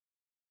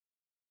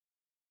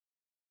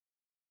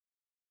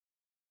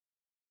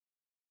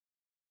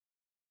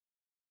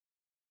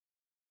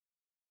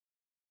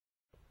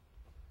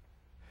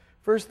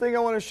First thing I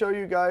want to show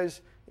you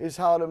guys is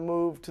how to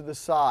move to the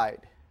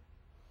side.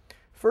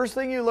 First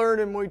thing you learn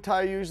in Muay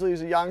Thai usually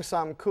is a Yang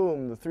Sam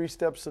Kum, the 3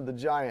 steps of the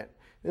giant,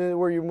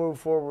 where you move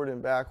forward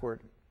and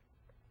backward,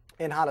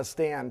 and how to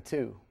stand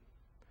too.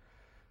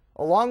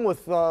 Along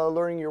with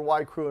learning your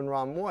Wai Kru and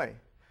Ram Muay,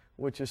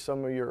 which is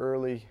some of your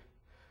early,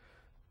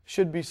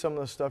 should be some of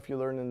the stuff you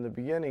learn in the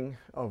beginning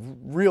of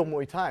real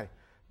Muay Thai.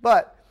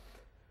 But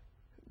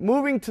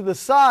moving to the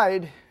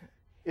side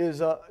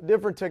is a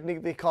different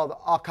technique they call the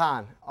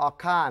Akan.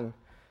 Akan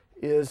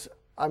is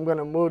I'm going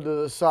to move to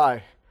the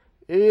side.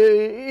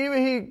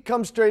 Even he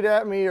comes straight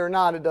at me or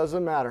not, it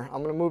doesn't matter.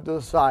 I'm going to move to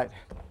the side.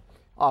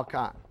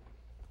 Akan.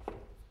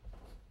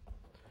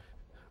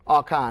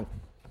 Akan.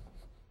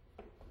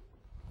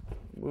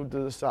 Move to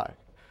the side.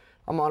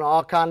 I'm on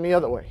Akan the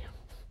other way.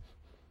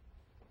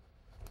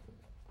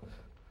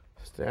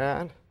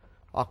 Stand.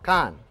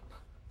 Akan.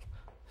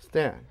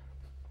 Stand.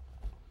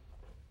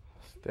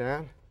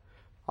 Stand.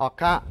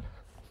 Akan.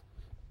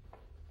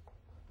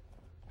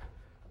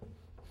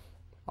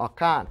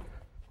 Akan.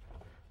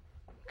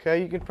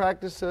 Okay, you can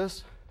practice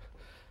this.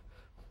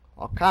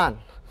 Akan.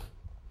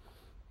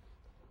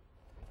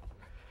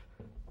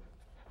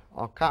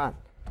 Akan.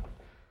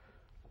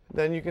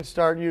 Then you can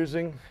start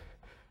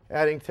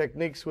adding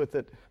techniques with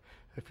it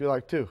if you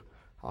like to.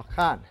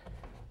 Akan.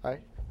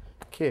 Right?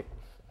 Kick.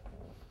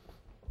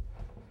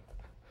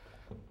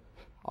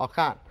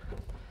 Akan.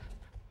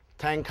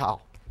 Tang Kao.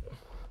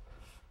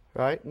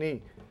 Right?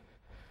 Knee.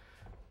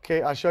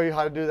 Okay, I'll show you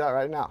how to do that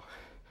right now.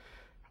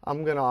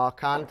 I'm going to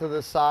Akan to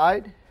the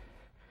side.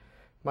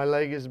 My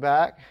leg is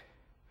back.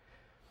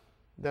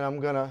 Then I'm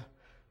going to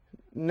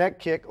neck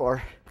kick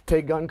or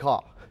Te Gun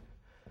Ka.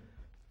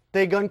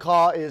 Te Gun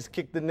Ka is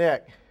kick the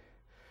neck.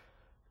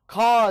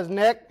 Ka is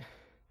neck.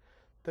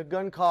 The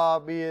Gun Ka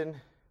being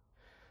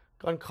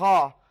Gun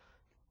Ka.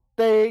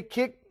 They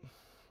kick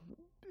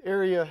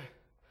area,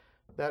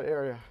 that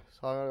area.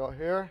 So I'm going to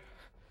go here.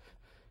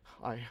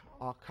 I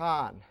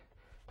Akan.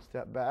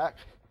 Step back.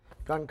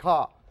 Gun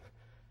Ka.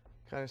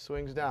 Kind of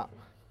swings down.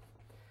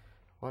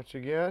 Watch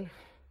again.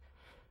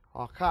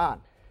 Akan.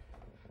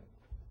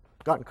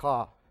 Gun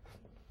Ka.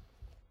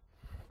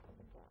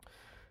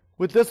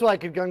 With this one I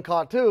could Gun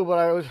Ka too, but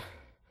I was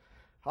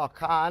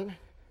Akan.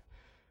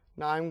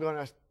 Now I'm going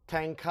to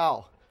Tang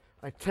Kao.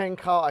 I Tang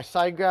Kao, I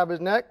side grab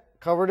his neck,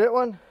 covered it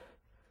one.